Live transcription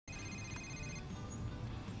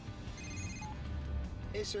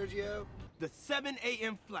Hey, Sergio. The 7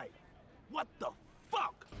 a.m. flight. What the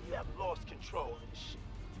fuck? You have lost control of this shit.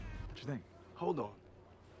 What you think? Hold on.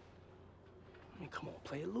 I mean, come on,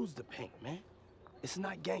 player, lose the paint, man. It's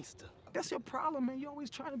not gangster. That's your problem, man. You're always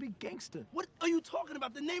trying to be gangster. What are you talking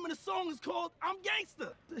about? The name of the song is called I'm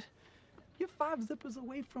Gangster. You're 5 zippers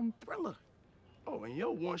away from Thriller. Oh, and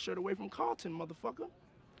you're 1 shirt away from Carlton, motherfucker.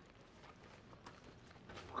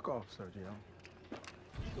 Fuck off, Sergio.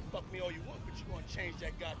 You can fuck me all you want, but you gonna change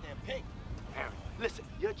that goddamn paint. Aaron, listen,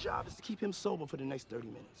 your job is to keep him sober for the next 30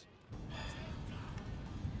 minutes.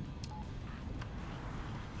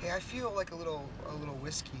 Hey, I feel like a little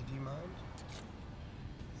whiskey. Do you mind?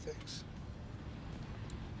 Thanks.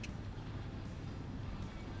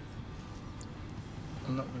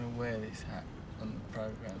 I'm not going to wear this hat on the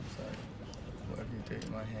program, so whatever you do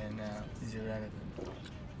to my hair now is irrelevant.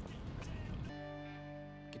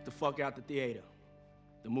 Get the fuck out the theater.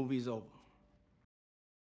 The movie's over.